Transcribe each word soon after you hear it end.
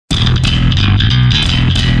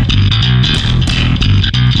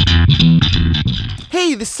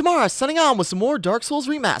this is Timmara, signing on with some more Dark Souls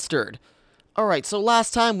Remastered. Alright, so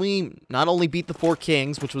last time we not only beat the 4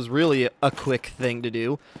 kings, which was really a quick thing to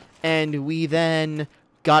do, and we then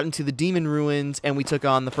got into the demon ruins, and we took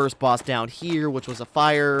on the first boss down here, which was a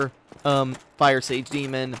fire sage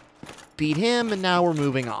demon. Beat him, and now we're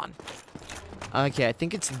moving on. Okay, I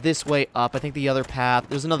think it's this way up. I think the other path,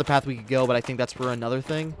 there's another path we could go, but I think that's for another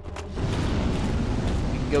thing.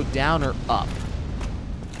 We can go down or up.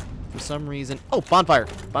 For some reason... Oh, bonfire!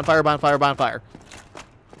 Bonfire, bonfire, bonfire.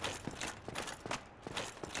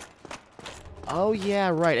 Oh, yeah,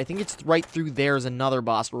 right. I think it's right through there is another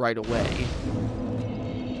boss right away.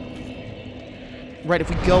 Right, if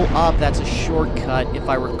we go up, that's a shortcut, if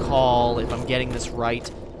I recall, if I'm getting this right.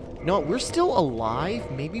 No, we're still alive.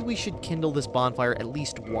 Maybe we should kindle this bonfire at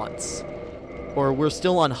least once. Or we're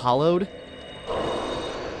still unhallowed.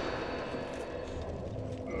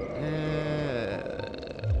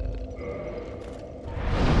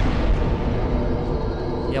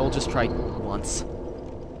 Yeah, we'll just try once.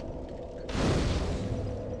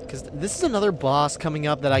 Because this is another boss coming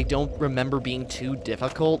up that I don't remember being too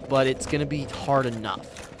difficult, but it's going to be hard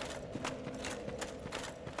enough.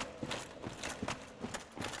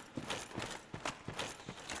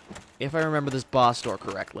 If I remember this boss door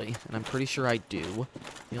correctly, and I'm pretty sure I do.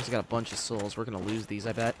 We also got a bunch of souls. We're going to lose these,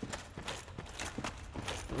 I bet.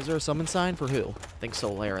 Was there a summon sign for who? I think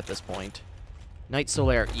Solaire at this point. Knight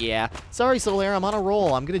Solaire, yeah. Sorry, Solaire, I'm on a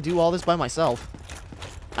roll. I'm going to do all this by myself.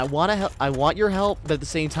 I want your help, but at the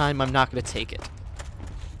same time, I'm not going to take it.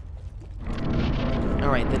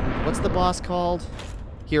 Alright, then what's the boss called?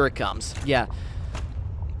 Here it comes. Yeah.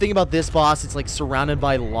 Thing about this boss, it's like surrounded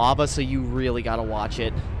by lava, so you really got to watch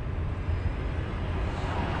it.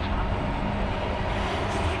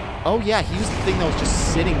 Oh yeah, he was the thing that was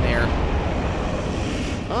just sitting there.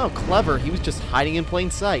 Oh, clever. He was just hiding in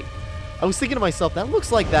plain sight. I was thinking to myself, that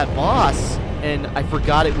looks like that boss. And I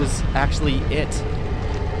forgot it was actually it.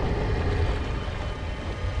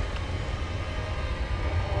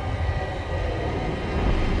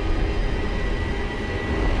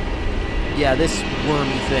 Yeah, this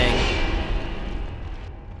wormy thing.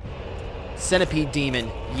 Centipede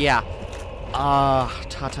demon. Yeah.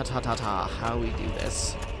 Ta-ta-ta-ta-ta. How do we do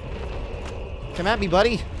this? Come at me,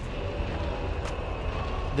 buddy.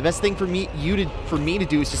 The best thing for me to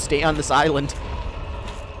do is just stay on this island.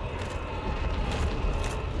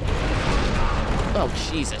 Oh,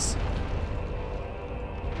 Jesus.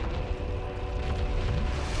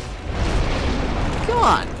 Come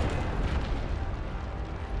on.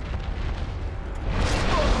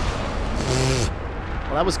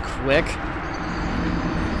 Well, that was quick.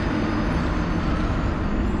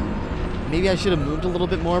 Maybe I should have moved a little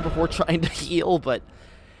bit more before trying to heal, but...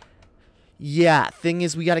 Yeah, thing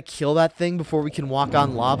is, we gotta kill that thing before we can walk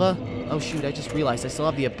on lava. Oh shoot, I just realized I still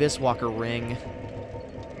have the Abyss Walker ring.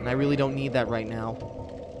 And I really don't need that right now.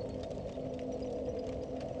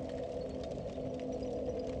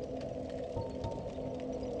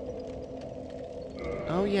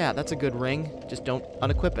 Oh yeah, that's a good ring. Just don't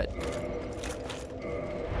unequip it.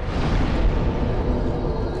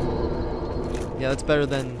 Yeah, that's better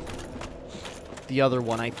than... the other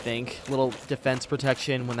one, I think. Little defense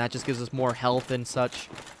protection when that just gives us more health and such.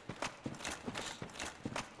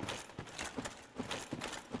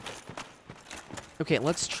 Okay,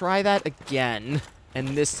 let's try that again. And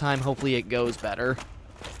this time, hopefully it goes better.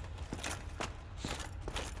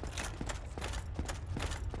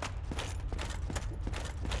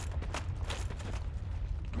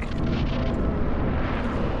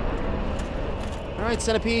 Alright,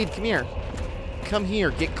 Centipede, come here. Come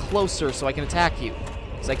here, get closer so I can attack you.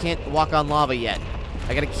 Because I can't walk on lava yet.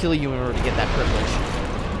 I gotta kill you in order to get that privilege.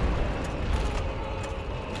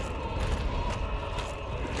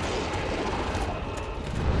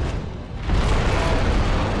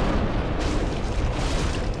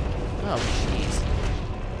 Oh, jeez.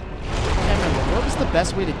 I can't remember. What was the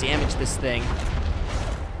best way to damage this thing?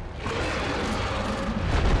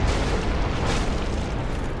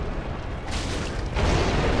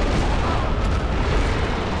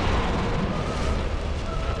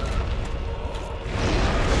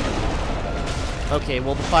 Okay,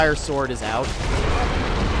 well, the fire sword is out.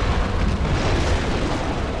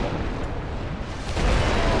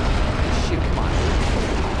 Shoot, come on.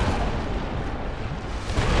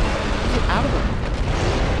 Get out of it.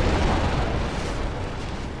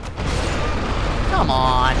 Come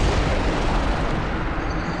on.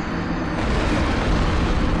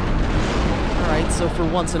 Alright, so for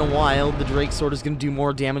once in a while, the Drake Sword is going to do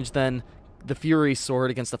more damage than the Fury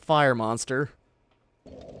Sword against the fire monster.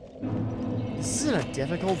 This isn't a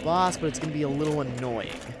difficult boss, but it's going to be a little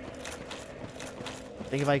annoying.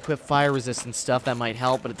 think if I equip fire resistance stuff, that might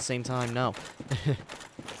help, but at the same time, no.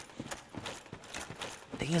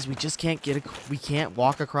 Thing is, we just can't we can't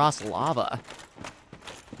walk across lava.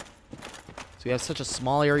 So we have such a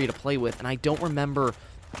small area to play with, and I don't remember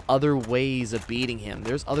other ways of beating him.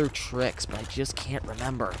 There's other tricks, but I just can't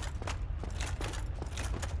remember.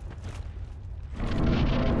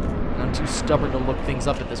 And I'm too stubborn to look things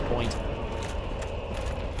up at this point.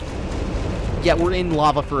 Yeah, we're in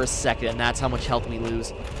lava for a second, and that's how much health we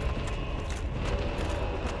lose.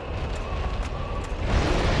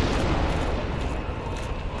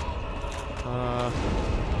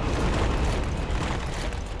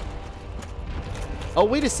 Oh,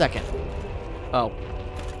 wait a second. Oh,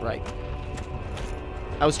 right.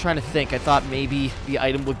 I was trying to think. I thought maybe the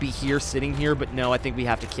item would be here, sitting here, but no, I think we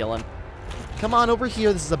have to kill him. Come on over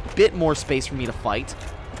here. This is a bit more space for me to fight.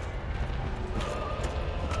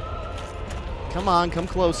 Come on, come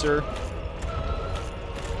closer.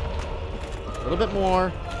 A little bit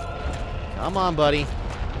more. Come on, buddy.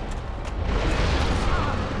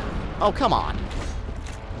 Oh, come on.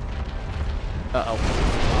 Uh-oh.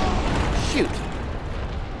 Shoot.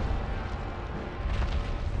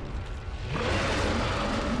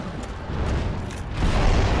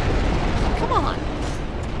 Come on.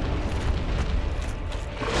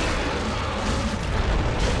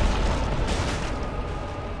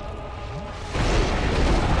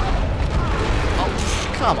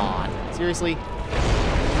 Oh, come on. Seriously? You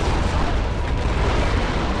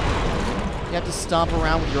have to stomp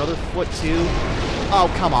around with your other foot, too?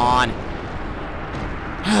 Oh, come on.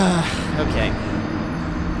 Okay.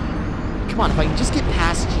 Come on, if I can just get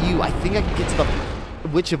past you, I think I can get to the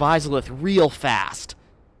Witch of Izalith real fast.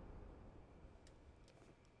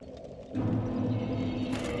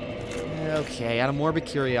 Okay, out of morbid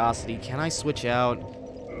curiosity, can I switch out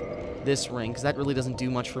this ring? Because that really doesn't do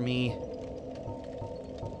much for me.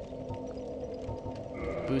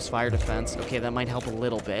 Boost fire defense. Okay, that might help a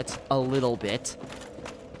little bit. A little bit.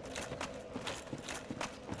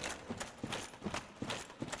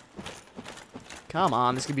 Come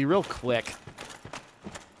on, this could be real quick.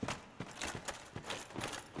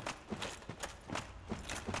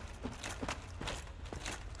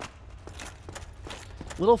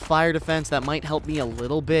 Little fire defense, that might help me a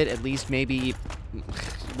little bit, at least maybe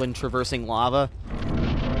when traversing lava.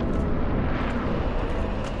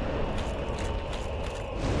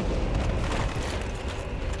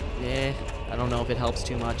 I don't know if it helps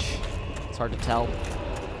too much. It's hard to tell.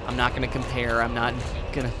 I'm not going to compare. I'm not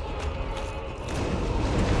going to...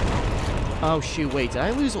 Oh, shoot, wait. Did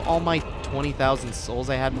I lose all my 20,000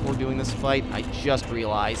 souls I had before doing this fight? I just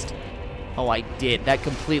realized. Oh, I did. That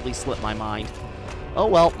completely slipped my mind. Oh,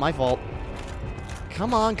 well, my fault.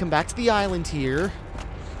 Come on, come back to the island here.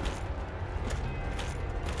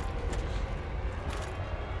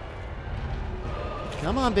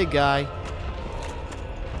 Come on, big guy.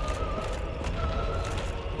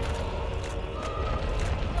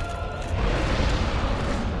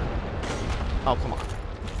 Oh, come on.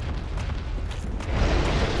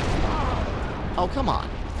 Oh, come on.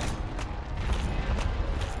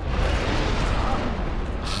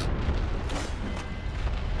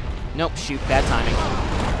 Nope, shoot, bad timing.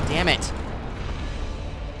 Damn it.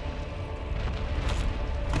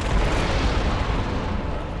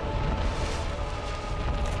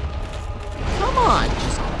 Come on,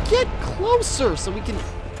 just get closer so we can...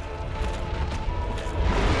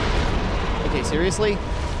 Okay, seriously?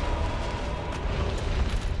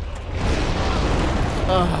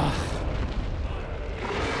 Ugh.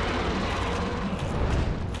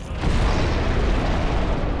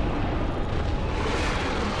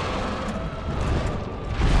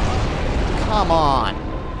 Come on.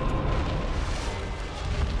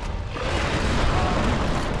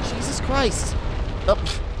 Jesus Christ. Oh.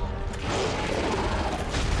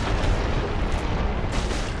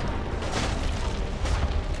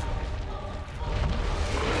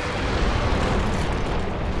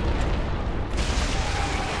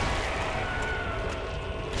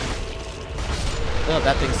 Oh,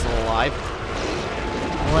 that thing's still alive.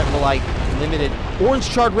 What will I... Limited... Orange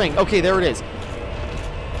charred ring. Okay, there it is.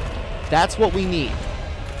 That's what we need.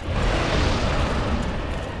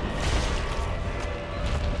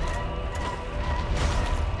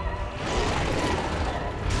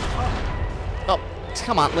 Oh,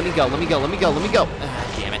 come on, let me go, let me go, let me go, let me go.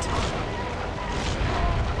 Ah, damn it.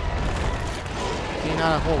 Okay,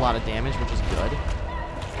 not a whole lot of damage, which is good.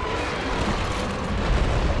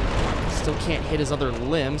 Still can't hit his other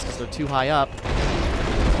limbs because they're too high up.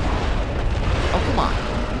 Oh, come on.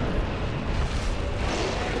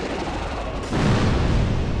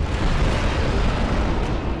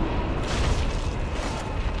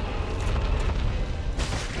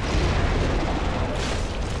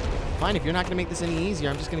 fine. If you're not going to make this any easier,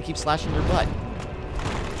 I'm just going to keep slashing your butt.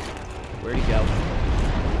 Where'd he go?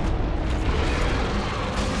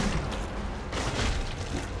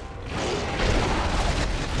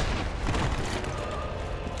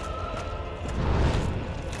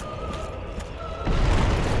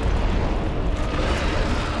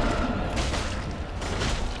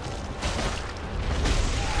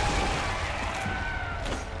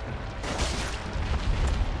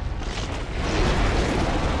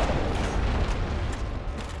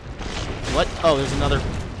 What? Oh, there's another.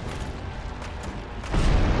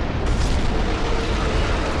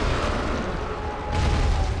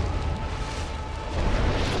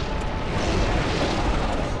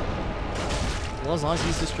 Well, as long as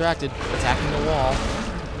he's distracted, attacking the wall.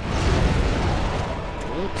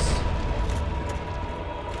 Whoops.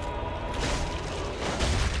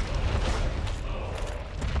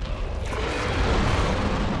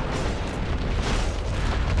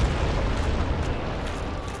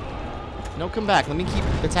 No, come back. Let me keep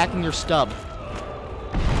attacking your stub.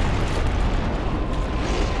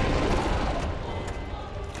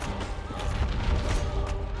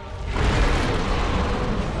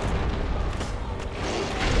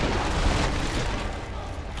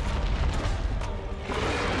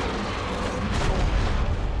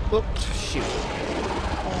 Oops, shoot.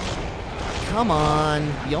 Come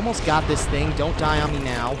on. We almost got this thing. Don't die on me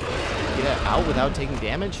now. Get it out without taking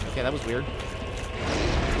damage? Okay, that was weird.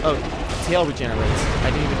 Oh, tail regenerates. I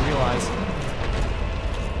didn't even realize.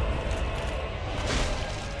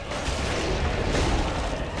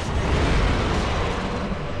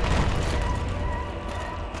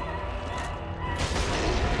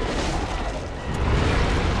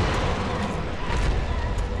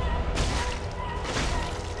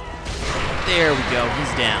 There we go.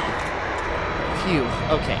 He's down. Phew.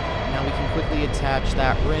 Okay. Now we can quickly attach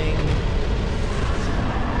that ring.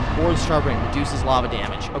 Or the star ring reduces lava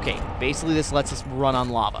damage. Okay, basically this lets us run on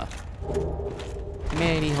lava.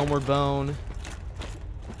 Humanity, homeward bone.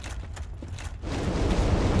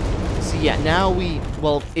 So yeah, now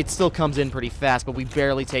well, it still comes in pretty fast, but we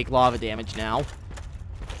barely take lava damage now.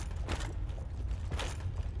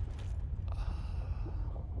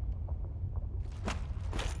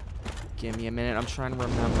 Give me a minute, I'm trying to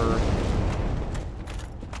remember.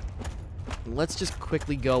 Let's just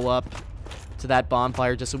quickly go up to that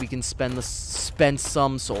bonfire just so we can spend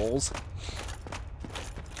some souls.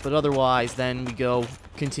 But otherwise, then we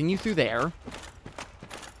continue through there.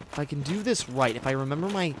 If I can do this right, if I remember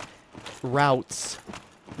my routes,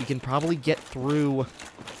 we can probably get through.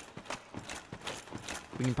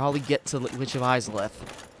 We can probably get to Lich of Izalith,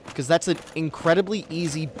 because that's an incredibly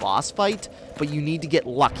easy boss fight, but you need to get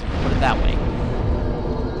lucky, put it that way.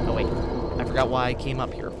 Oh wait, I forgot why I came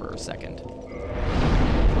up here for a second.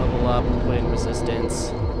 Level up, put in resistance,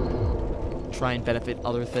 try and benefit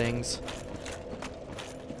other things.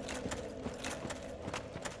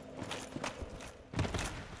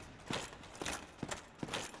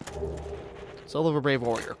 Soul of a Brave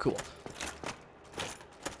Warrior, cool.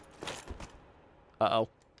 Uh-oh.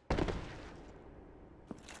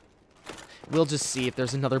 We'll just see if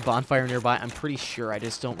there's another bonfire nearby. I'm pretty sure, I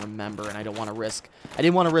just don't remember, and I don't want to risk. I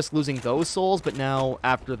didn't want to risk losing those souls, but now,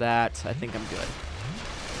 after that, I think I'm good.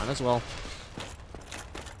 Might as well.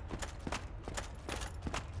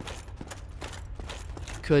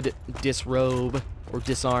 Could disrobe, or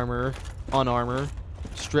disarmor, unarmor,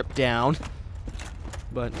 strip down,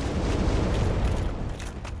 but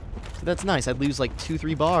that's nice. I'd lose like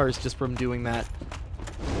 2-3 bars just from doing that.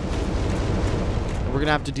 We're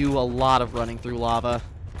gonna have to do a lot of running through lava.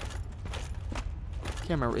 Can't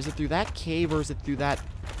remember. Is it through that cave or is it through that?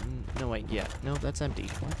 No, wait. Yeah. No, that's empty.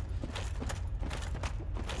 What?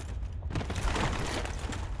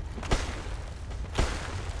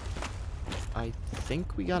 I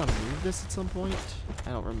think we gotta move this at some point.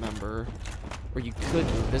 I don't remember. Or you could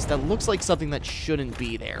move this. That looks like something that shouldn't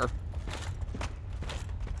be there.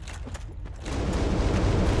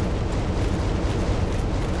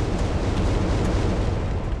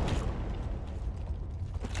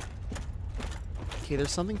 Okay,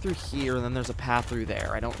 there's something through here, and then there's a path through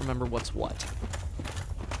there. I don't remember what's what.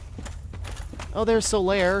 Oh, there's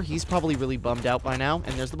Solaire. He's probably really bummed out by now.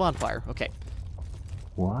 And there's the bonfire. Okay.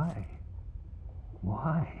 Why?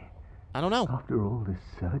 Why? I don't know. After all this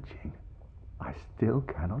searching, I still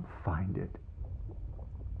cannot find it.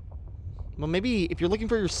 Well, maybe if you're looking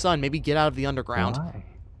for your son, maybe get out of the underground. Why?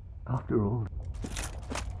 After all...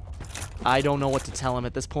 I don't know what to tell him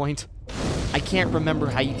at this point. I can't remember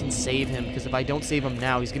how you can save him, because if I don't save him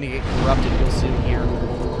now, he's going to get corrupted real soon here.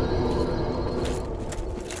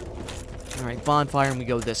 Alright, bonfire, and we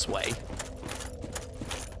go this way.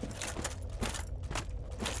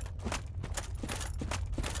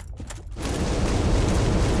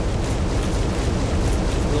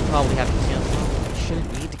 probably have to kill... Well, I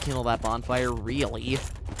shouldn't need to kill that bonfire, really.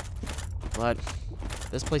 But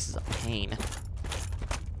this place is a pain.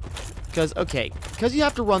 Because, okay, because you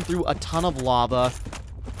have to run through a ton of lava,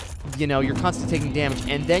 you know, you're constantly taking damage,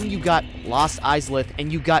 and then you got Lost Islith,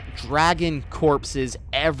 and you got dragon corpses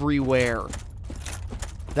everywhere.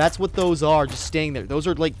 That's what those are, just staying there. Those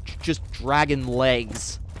are, like, just dragon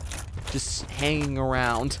legs. Just hanging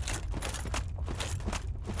around.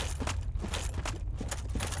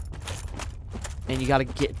 And you gotta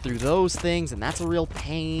get through those things, and that's a real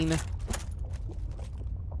pain.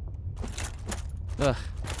 Ugh.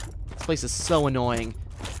 This place is so annoying.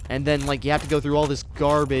 And then, like, you have to go through all this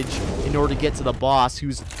garbage in order to get to the boss,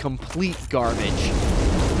 who's complete garbage.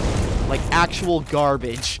 Like, actual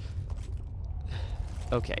garbage.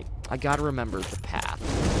 Okay, I gotta remember the path.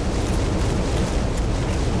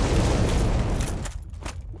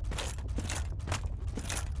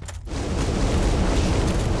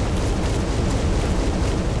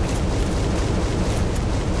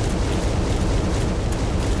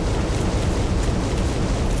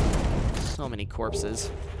 So many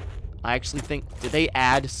corpses. I actually think, did they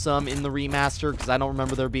add some in the remaster? Because I don't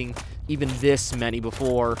remember there being even this many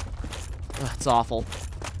before. Ugh, it's awful.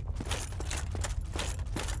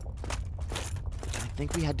 I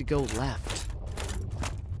think we had to go left.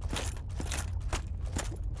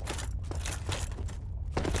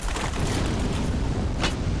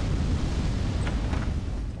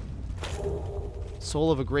 Soul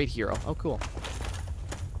of a great hero. Oh, cool.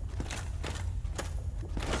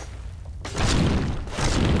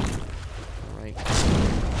 Alright.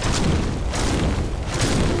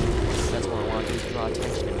 That's what I want to do, is draw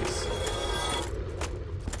attention to this.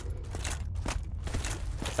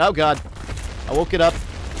 Oh, God. I woke it up.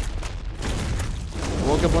 I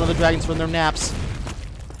woke up one of the dragons from their naps.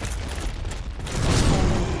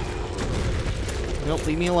 Nope,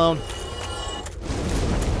 leave me alone.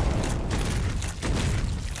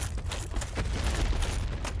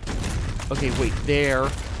 Okay, wait, there. I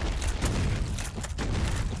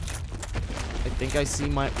think I see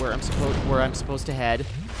where I'm supposed to head.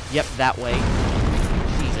 Yep, that way.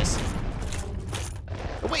 Jesus.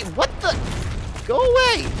 Oh, wait, what the? Go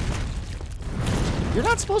away! You're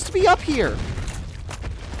not supposed to be up here.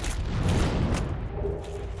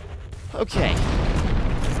 Okay.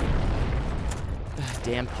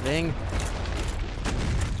 Damn thing.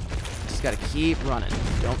 Just gotta keep running.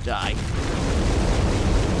 Don't die.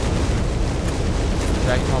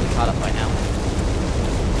 Dragon probably caught up by now.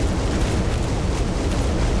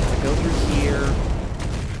 Gotta go through here.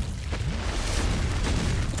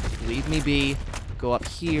 Leave me be. Go up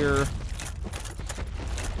here.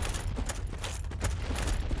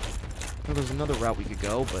 Oh, there's another route we could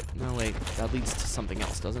go, but no, wait. That leads to something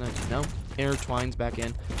else, doesn't it? No? Intertwines back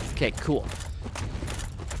in. Okay, cool.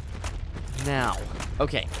 Now,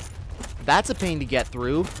 okay. That's a pain to get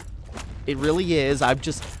through. It really is. I'm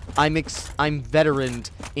veteran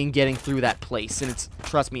in getting through that place, and it's,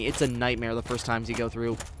 trust me, it's a nightmare the first times you go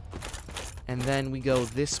through. And then we go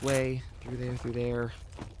this way, through there.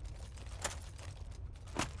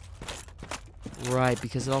 Right,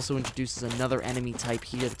 because it also introduces another enemy type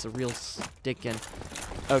here that's a real stickin'.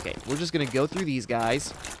 Okay, we're just gonna go through these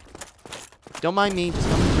guys. Don't mind me, just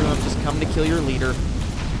coming through them, just coming to kill your leader.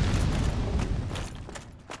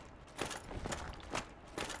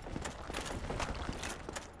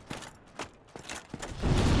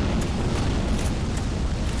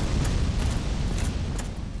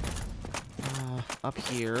 Up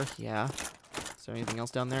here, yeah. Is there anything else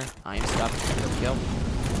down there? I am stuck. There we go.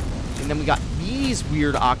 And then we got these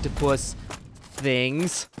weird octopus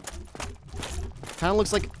things. Kind of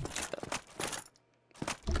looks like...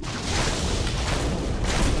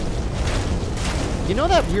 You know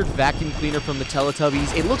that weird vacuum cleaner from the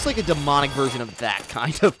Teletubbies? It looks like a demonic version of that,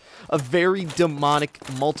 kind of. A very demonic,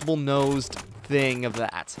 multiple-nosed thing of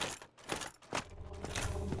that. I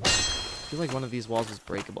feel like one of these walls is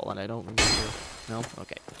breakable, and I don't remember. No?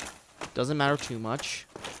 Okay. Doesn't matter too much.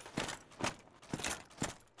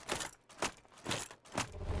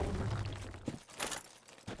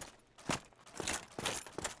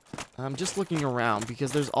 I'm just looking around,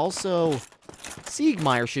 because there's also...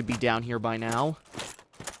 Siegmeyer should be down here by now.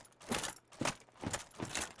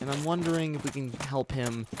 And I'm wondering if we can help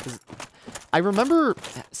him. 'Cause I remember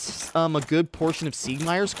a good portion of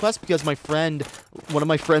Siegmeyer's quest, because one of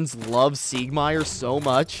my friends loves Siegmeyer so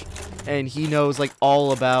much. And he knows, like,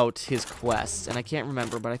 all about his quests. And I can't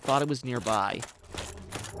remember, but I thought it was nearby.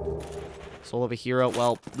 Soul of a hero.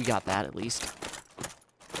 Well, we got that, at least.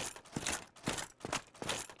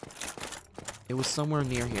 It was somewhere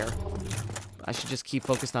near here. I should just keep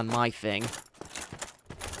focused on my thing.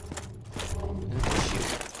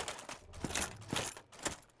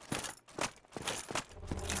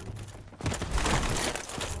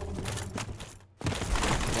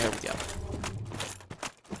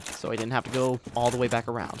 so I didn't have to go all the way back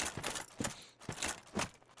around.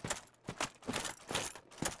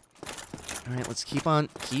 Alright, let's keep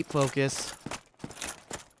focus.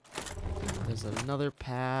 There's another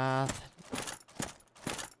path.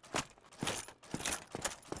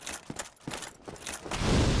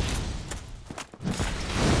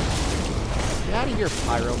 Get out of here,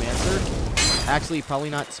 Pyromancer. Actually,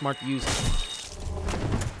 probably not smart to use.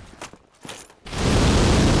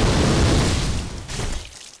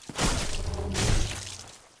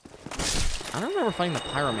 I don't remember fighting the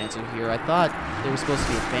Pyromancer here. I thought there was supposed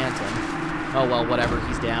to be a Phantom. Oh well, whatever.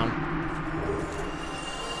 He's down.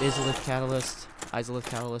 Isolith Catalyst.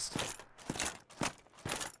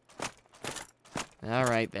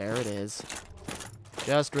 Alright, there it is.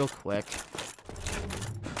 Just real quick.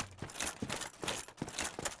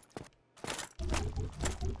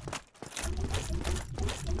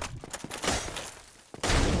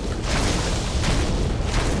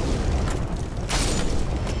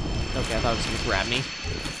 Okay, I thought it was going to grab me.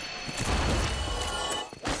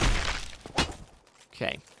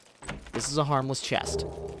 Okay. This is a harmless chest.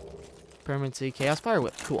 Permanency, Chaos Fire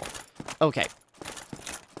Whip. Cool. Okay.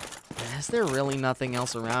 Is there really nothing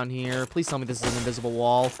else around here? Please tell me this is an invisible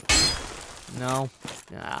wall. No?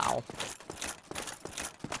 No.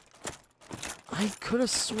 I could have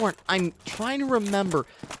sworn... I'm trying to remember.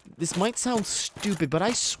 This might sound stupid, but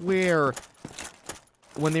I swear...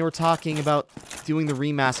 when they were talking about doing the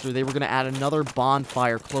remaster, they were going to add another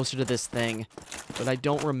bonfire closer to this thing. But I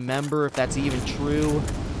don't remember if that's even true.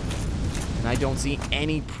 And I don't see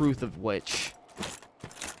any proof of which.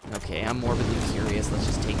 Okay, I'm morbidly curious. Let's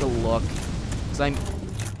just take a look. Because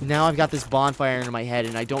now I've got this bonfire in my head,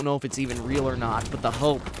 and I don't know if it's even real or not. But the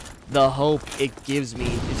hope it gives me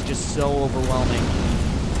is just so overwhelming.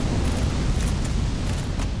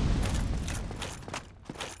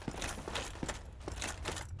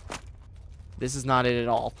 This is not it at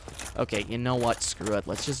all. Okay, you know what? Screw it.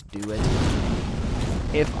 Let's just do it.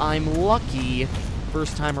 If I'm lucky,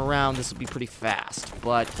 first time around, this will be pretty fast.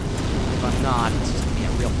 But if I'm not, it's just going to be a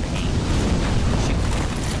real pain. Shoot.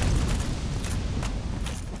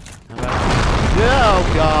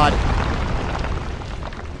 Oh, God.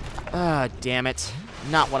 Ah, damn it.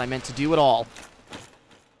 Not what I meant to do at all.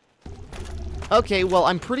 Okay, well,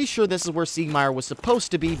 I'm pretty sure this is where Siegmeyer was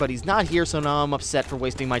supposed to be, but he's not here, so now I'm upset for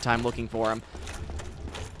wasting my time looking for him.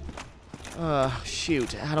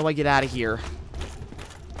 Shoot. How do I get out of here?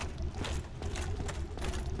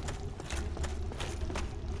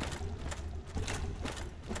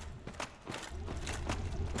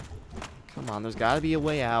 Come on, there's gotta be a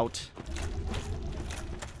way out.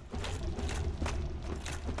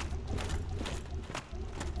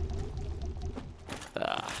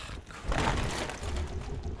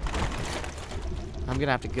 I'm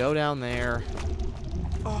gonna have to go down there.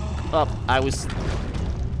 Up, I was...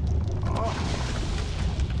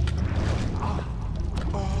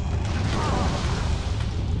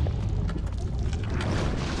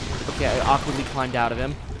 Okay, I awkwardly climbed out of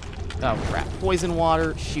him. Oh, crap. Poison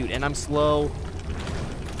water. Shoot, and I'm slow.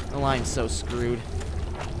 The line's so screwed.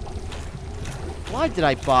 Why did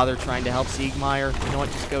I bother trying to help Siegmeyer? You know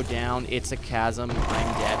what? Just go down. It's a chasm.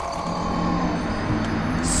 I'm dead.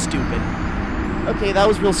 Stupid. Okay, that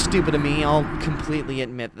was real stupid of me. I'll completely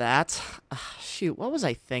admit that. Shoot, what was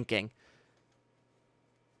I thinking?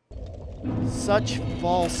 Such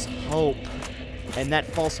false hope. And that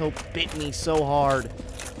false hope bit me so hard.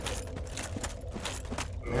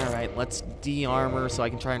 Alright, let's de-armor so I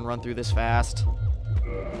can try and run through this fast.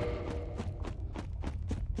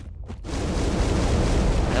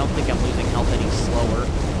 I don't think I'm losing health any slower.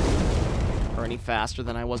 Or any faster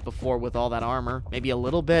than I was before with all that armor. Maybe a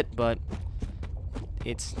little bit, but...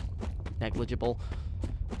 it's negligible.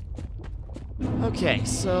 Okay,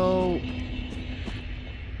 so...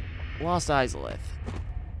 Lost Isolith.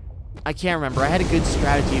 I can't remember. I had a good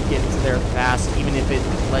strategy of getting to there fast, even if it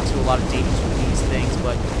led to a lot of dangers with these things,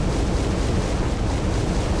 but...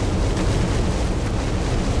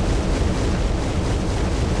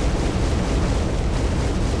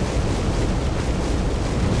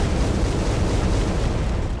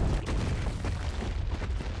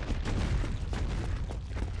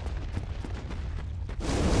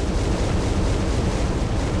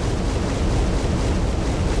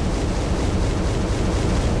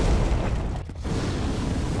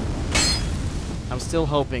 I'm still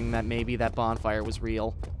hoping that maybe that bonfire was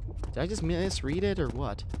real. Did I just misread it, or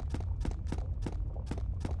what?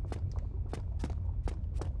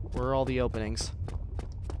 Where are all the openings?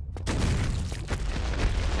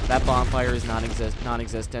 That bonfire is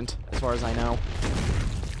non-existent, as far as I know.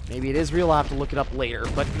 Maybe it is real, I'll have to look it up later.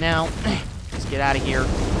 But now, just get out of here.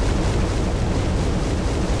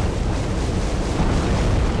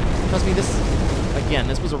 Trust me,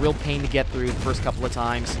 this was a real pain to get through the first couple of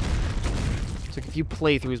times. Took a few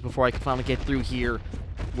playthroughs before I could finally get through here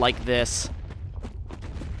like this.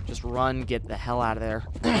 Just run, get the hell out of there.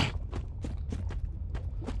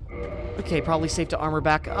 Okay, probably safe to armor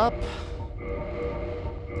back up.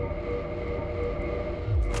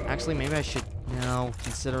 Actually, maybe I should... No,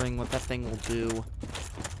 considering what that thing will do.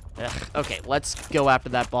 Ugh. Okay, let's go after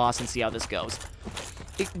that boss and see how this goes.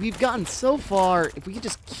 We've gotten so far. If we could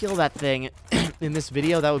just kill that thing in this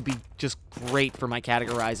video, that would be just great for my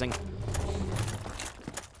categorizing.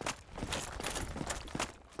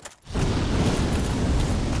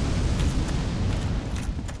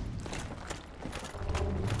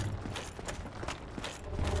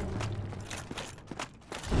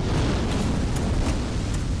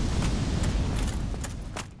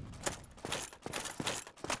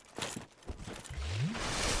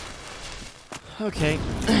 Okay,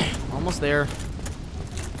 almost there.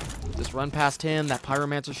 Just run past him. That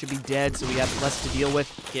pyromancer should be dead, so we have less to deal with.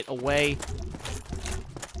 Get away.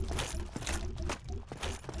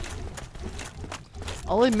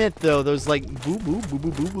 I'll admit, though, those, like, boop, boop, boop,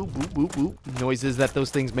 boop, boop, boop, boop, boop, boop noises that those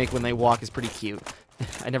things make when they walk is pretty cute.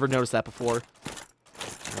 I never noticed that before.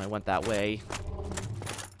 I went that way.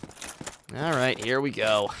 Alright, here we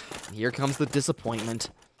go. Here comes the disappointment.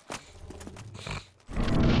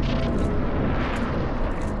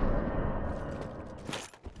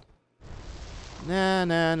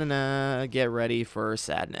 Nah, get ready for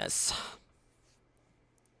sadness.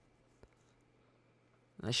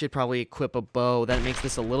 I should probably equip a bow. That makes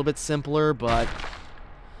this a little bit simpler, but...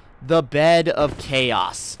 The Bed of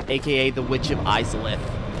Chaos, aka the Witch of Izalith.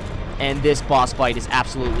 And this boss fight is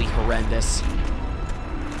absolutely horrendous.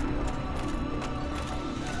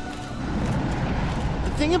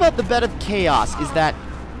 The thing about the Bed of Chaos is that...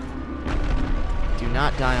 Do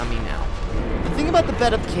not die on me now. The thing about the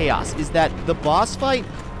Bed of Chaos is that the boss fight...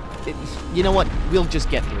 you know what? We'll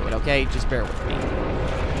just get through it, okay? Just bear with me.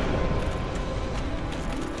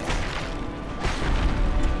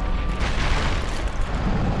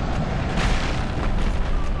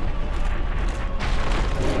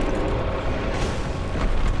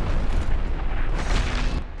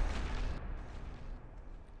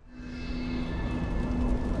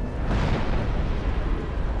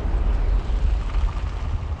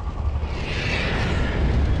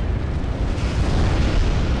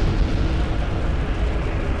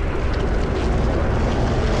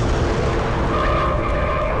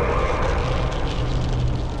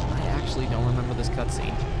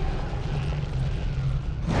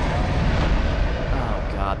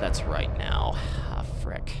 That's right now. Ah,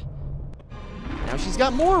 frick. Now she's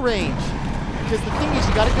got more range. Because the thing is,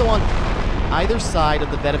 you gotta go on either side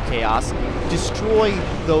of the Bed of Chaos, destroy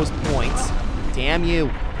those points. Damn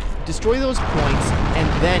you. Destroy those points,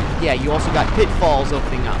 and then, yeah, you also got pitfalls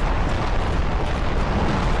opening up.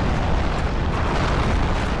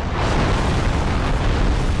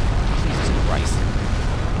 Jesus Christ.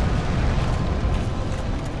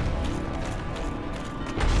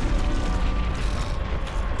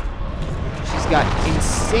 Got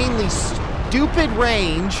insanely stupid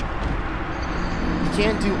range. You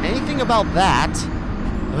can't do anything about that.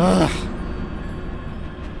 Ugh.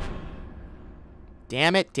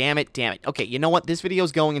 Damn it, damn it, damn it. Okay, you know what? This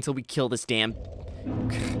video's going until we kill this damn...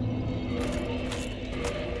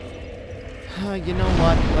 you know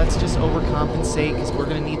what? Let's just overcompensate, because we're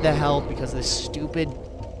going to need the help because of this stupid...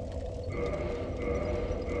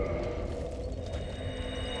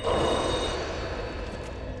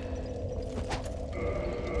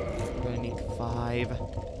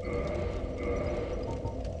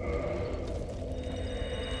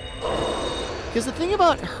 Because the thing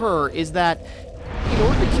about her is that in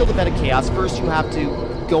order to kill the Bed of Chaos, first you have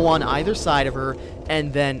to go on either side of her,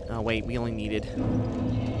 and then... Oh, wait, we only needed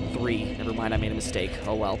 3. Never mind, I made a mistake.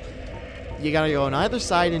 Oh, well. You gotta go on either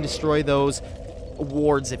side and destroy those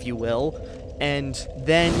wards, if you will, and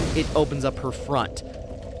then it opens up her front.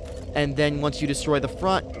 And then once you destroy the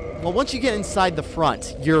front... Well, once you get inside the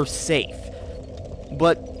front, you're safe.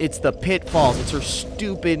 But it's the pitfalls, it's her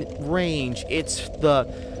stupid range, it's the...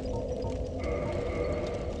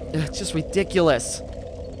 It's just ridiculous.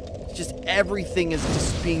 It's just everything is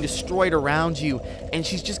just being destroyed around you, and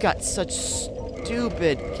she's just got such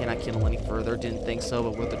stupid... Cannot kill any further, didn't think so,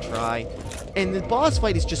 but worth a try. And the boss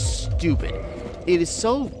fight is just stupid. It is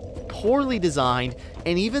so poorly designed,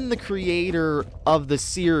 and even the creator of the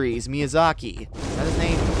series, Miyazaki, is that his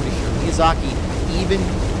name? I'm pretty sure. Miyazaki even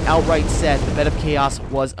outright said the Bed of Chaos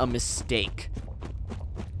was a mistake.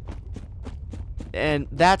 And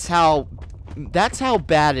that's how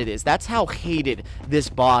bad it is. That's how hated this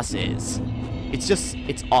boss is.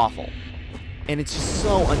 it's awful. And it's just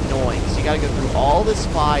so annoying, because you gotta go through all this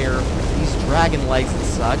fire, these dragon legs and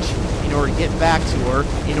such, in order to get back to her,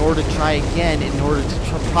 in order to try again, in order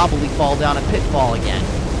to probably fall down a pitfall again.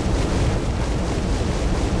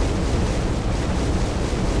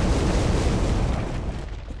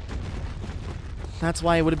 That's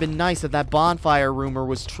why it would have been nice if that bonfire rumor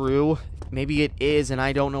was true. Maybe it is, and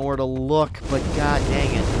I don't know where to look, but god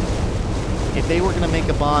dang it. If they were gonna make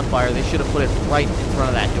a bonfire, they should have put it right in front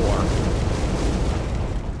of that door.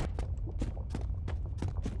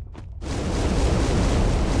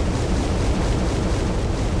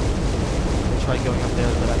 Tried going up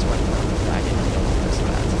there, but that's right in front of the dragon. I don't want to risk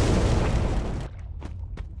that.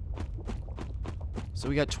 So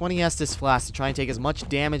we got 20 Estus Flasks to try and take as much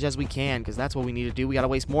damage as we can, because that's what we need to do. We gotta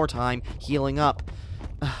waste more time healing up.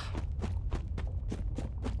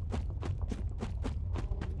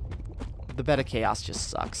 The Bed of Chaos just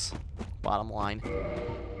sucks. Bottom line.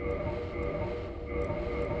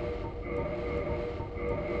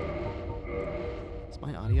 Is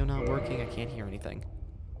my audio not working? I can't hear anything.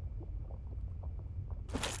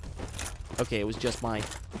 Okay, it was just my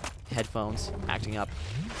headphones acting up.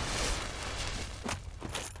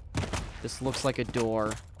 This looks like a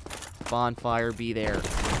door. Bonfire, be there.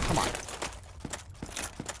 Come on.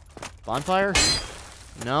 Bonfire?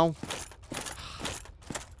 No?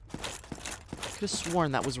 Could have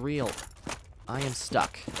sworn that was real. I am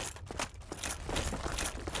stuck.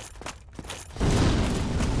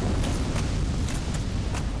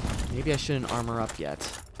 Maybe I shouldn't armor up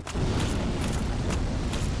yet.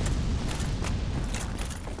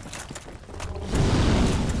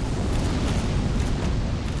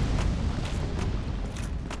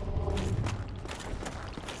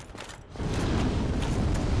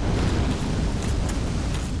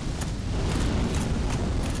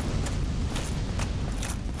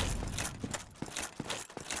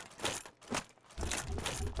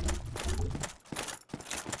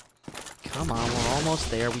 Come on, we're almost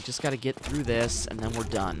there. We just gotta get through this, and then we're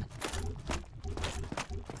done.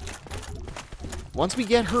 Once we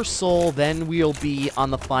get her soul, then we'll be on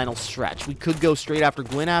the final stretch. We could go straight after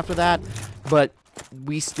Gwyn after that, but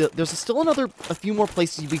there's still a few more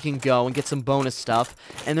places we can go and get some bonus stuff.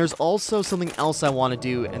 And there's also something else I want to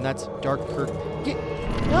do, and that's Dark Kirk.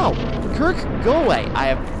 No! Kirk, go away! I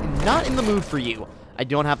am not in the mood for you. I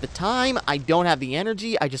don't have the time, I don't have the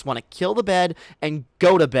energy, I just want to kill the bed and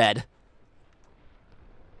go to bed.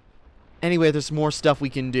 Anyway, there's more stuff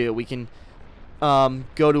we can do. We can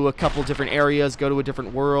go to a couple different areas, go to a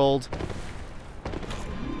different world.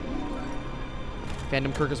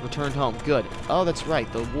 Phantom Kirk has returned home. Good. Oh, that's right,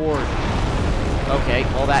 the ward. Okay,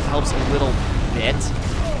 well that helps a little bit.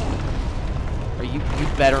 Or you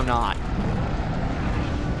better not.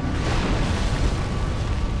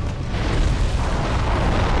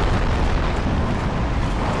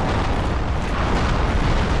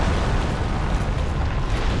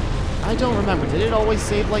 I don't remember. Did it always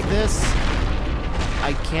save like this?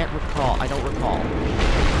 I can't recall. I don't recall.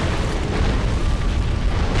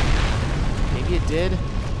 Maybe it did?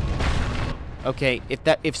 Okay,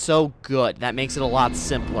 if so, good. That makes it a lot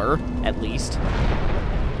simpler, at least.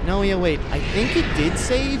 No, yeah, wait. I think it did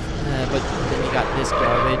save, but then you got this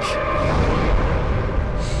garbage.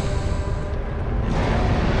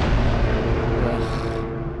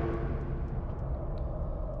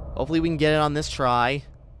 Hopefully we can get it on this try.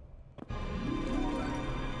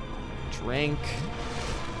 Drink.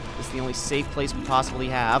 This is the only safe place we possibly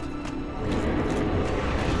have.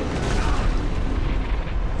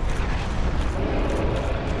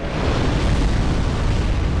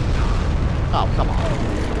 Oh, come on.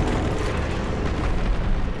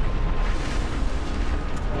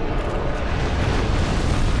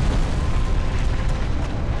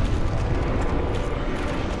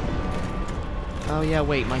 Oh yeah,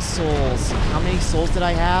 wait, my souls. How many souls did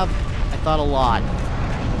I have? I thought a lot.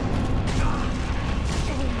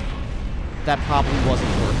 That probably wasn't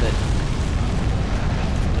worth it.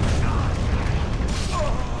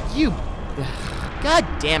 You... God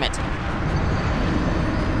damn it.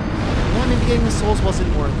 Yeah, maybe getting the souls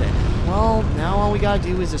wasn't worth it. Well, now all we gotta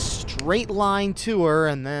do is a straight line to her,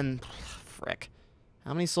 and then... Frick.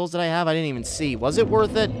 How many souls did I have? I didn't even see. Was it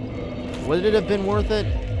worth it? Would it have been worth it?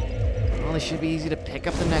 Well, it should be easy to pick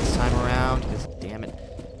up the next time around, because damn it.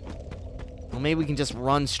 Well, maybe we can just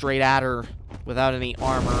run straight at her without any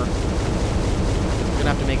armor. We're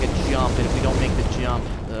gonna have to make a jump, and if we don't make the jump,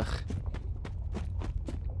 ugh.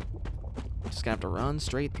 Just gonna have to run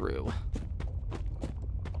straight through.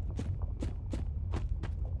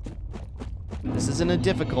 This isn't a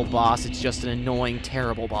difficult boss, it's just an annoying,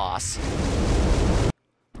 terrible boss.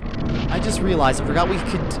 I just realized, I forgot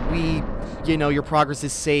you know, your progress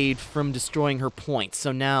is saved from destroying her points,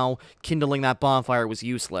 so now kindling that bonfire was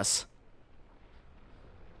useless.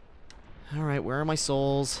 Alright, where are my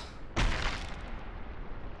souls?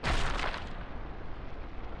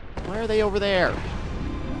 Why are they over there?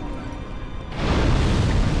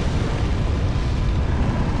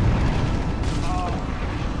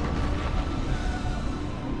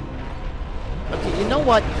 Okay, you know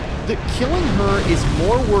what? Killing her is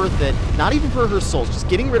more worth it, not even for her souls. Just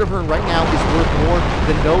getting rid of her right now is worth more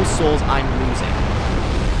than those souls I'm losing.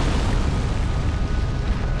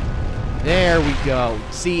 There we go.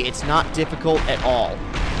 See, it's not difficult at all.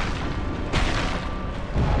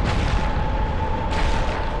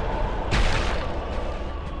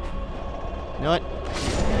 You know what?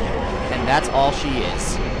 And that's all she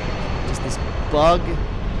is. Just this bug,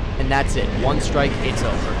 and that's it. One strike, it's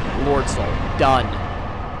over. Lord Soul, done.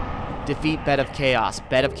 Defeat Bed of Chaos.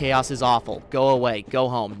 Bed of Chaos is awful. Go away. Go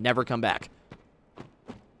home. Never come back.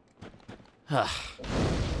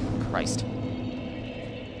 Christ.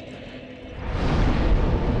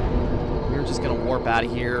 We're just gonna warp out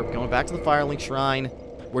of here. Going back to the Firelink Shrine.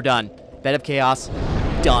 We're done. Bed of Chaos.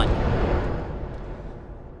 Done.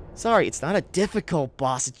 Sorry, it's not a difficult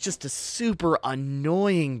boss. It's just a super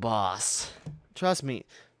annoying boss. Trust me.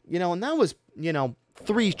 You know, and that was, you know,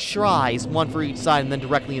 3 tries, 1 for each side, and then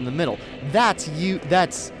directly in the middle.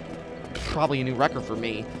 That's probably a new record for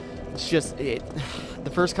me. It's just, the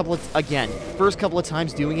first couple of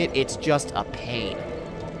times doing it, it's just a pain.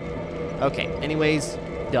 Okay, anyways,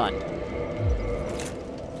 done.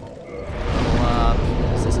 Level up,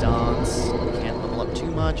 assistance, can't level up too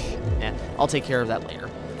much. I'll take care of that later.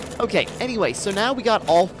 Okay, anyway, so now we got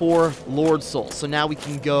all 4 Lord Souls, so now we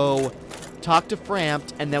can go talk to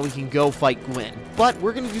Frampt, and then we can go fight Gwyn. But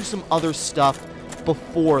we're going to do some other stuff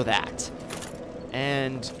before that.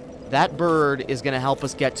 And that bird is going to help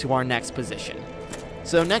us get to our next position.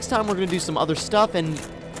 So next time we're going to do some other stuff, and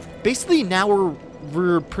basically now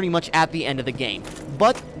we're pretty much at the end of the game.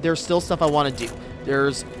 But there's still stuff I want to do.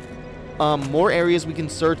 There's more areas we can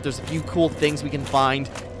search, there's a few cool things we can find,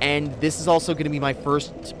 and this is also going to be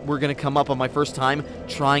we're going to come up on my first time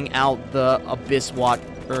trying out the Abyss Watch.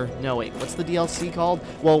 No, wait, what's the DLC called?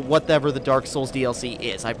 Well, whatever the Dark Souls DLC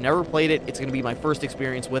is. I've never played it. It's going to be my first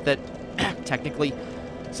experience with it, technically.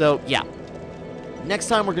 So, yeah. Next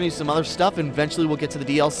time, we're going to do some other stuff, and eventually we'll get to the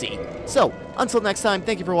DLC. So, until next time,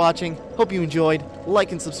 thank you for watching. Hope you enjoyed.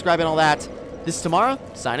 Like and subscribe and all that. This is Timmara,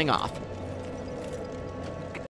 signing off.